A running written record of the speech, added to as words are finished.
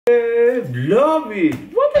Love it!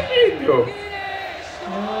 What a video!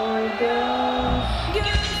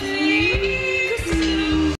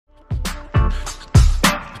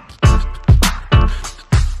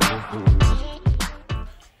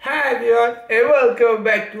 Hi everyone and welcome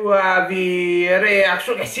back to the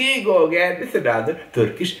reaction. Here go again with another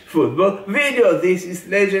Turkish football video. This is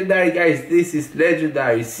legendary, guys. This is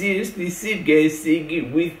legendary. Seriously, Simge'den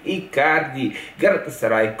singing with Icardi.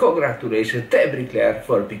 Galatasaray, congratulations, Tepkisi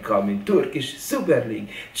for becoming Turkish Super League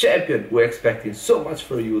champion. We're expecting so much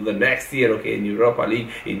for you the next year, okay, in Europa League,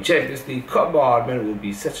 in Champions League. Come on, man, it will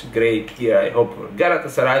be such a great year, I hope, for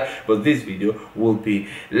Galatasaray. But this video will be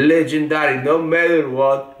legendary, no matter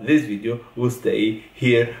what. This video will stay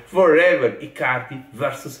here forever. Icardi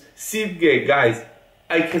versus Simge, guys.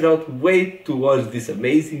 I cannot wait to watch this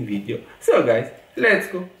amazing video. So guys, let's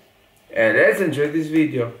go and let's enjoy this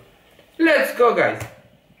video. Let's go, guys.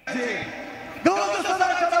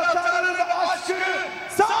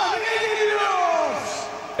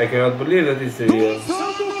 I cannot believe that it's real.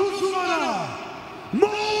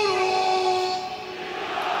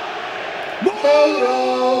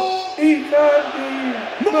 Mauro, Icardi,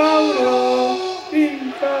 Mauro,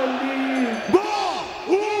 Icardi,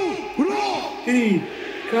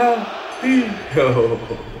 Icardi.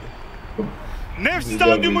 Nef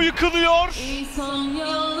stadyumu yıkılıyor.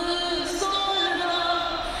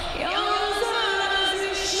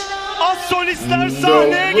 Az solistler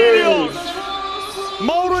sahneye geliyor.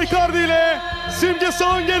 Mauro Icardi ile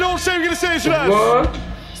Simge'den geliyor sevgili seyirciler.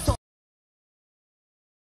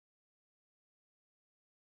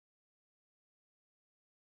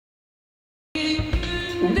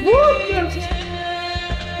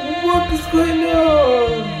 What is going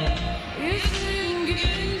on?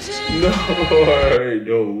 No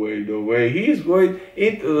way. He's going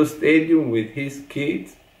into the stadium with his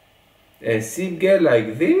kids and Simge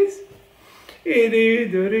like this?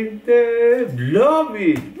 Love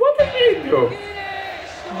it! What a video!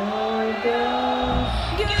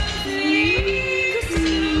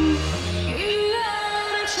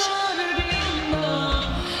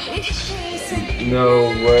 No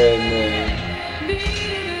way, man.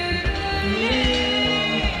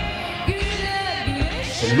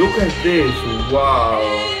 Look at this, wow.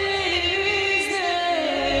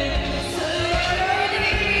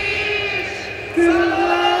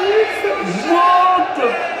 What the?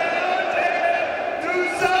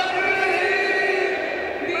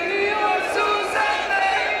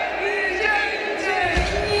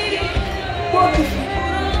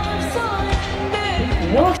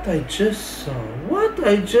 What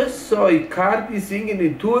I just saw Icardi singing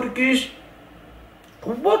in Turkish.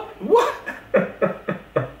 What?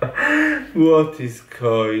 What is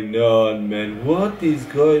going on, man? What is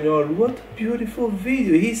going on? What a beautiful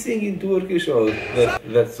video. He's singing Turkish. Oh,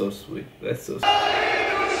 that's so sweet. That's so sweet.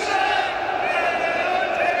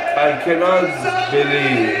 I cannot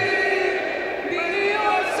believe.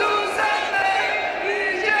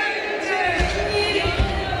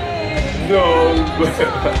 No way.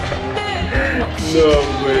 No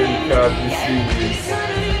way, can't be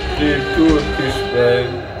singing in Turkish, man.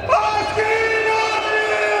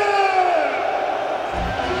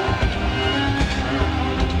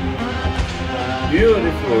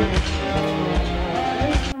 Beautiful.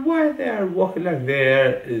 Why they are walking like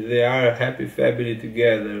they are a happy family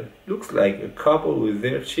together. Looks like a couple with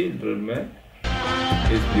their children, man.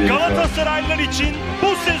 It's beautiful. Galatasaraylılar için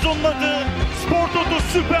bu sezonun adı Spor Toto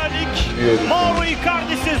Süper Lig. Mauro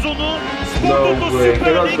Icardi sezonu, Spor Toto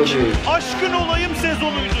Süper Lig, Aşkın Olayım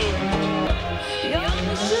sezonuydu.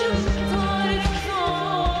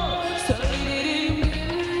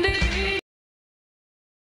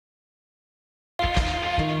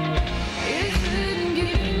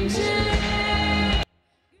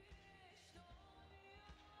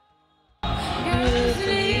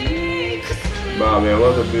 Wow, man,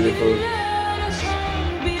 what a beautiful.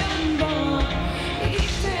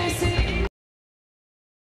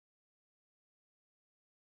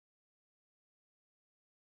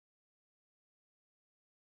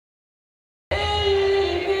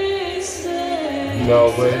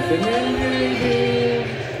 No way.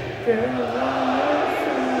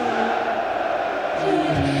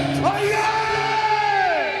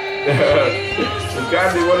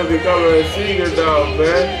 Icardi wanna become a singer now,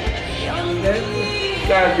 man.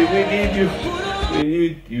 Icardi, we need you. We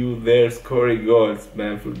need you there scoring goals,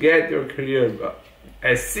 man. Forget your career, but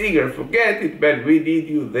as singer, forget it, man. We need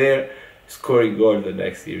you there scoring goals the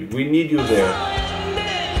next year. We need you there.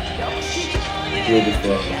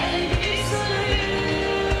 Beautiful.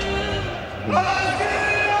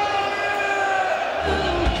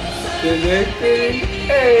 Hey.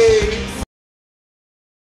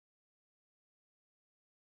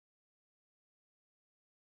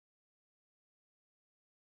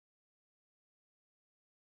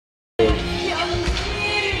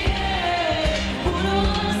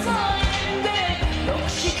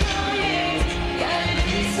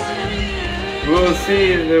 We'll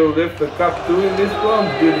see if they will lift the cup too in this one.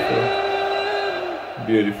 Beautiful.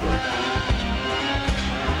 Beautiful.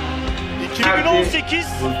 2018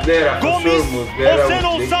 Gomis, Osen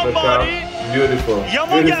olsam bari. Beautiful.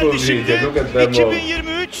 Yama geldi şimdi. Look at them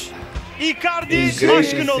 2023 Icardi,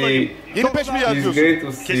 Aşkın Olayım. It's great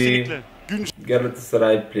to see Kesinlikle.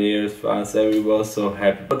 Galatasaray players, fans, everyone so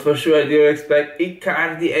happy. But for sure I didn't expect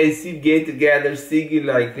Icardi and Simge together singing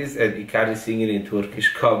like this, and Icardi singing in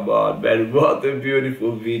Turkish. Come on, man, what a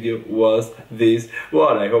beautiful video was this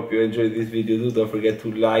one. I hope you enjoyed this video. Don't forget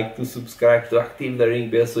to like, to subscribe, to activate the ring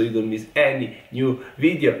bell so you don't miss any new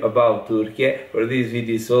video about Turkey. For this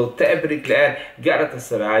video, so Tepkisi,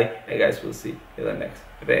 Galatasaray, and guys, we'll see in the next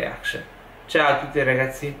reaction. Ciao a tutti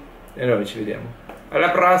ragazzi e noi ci vediamo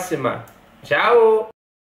alla prossima. Ciao!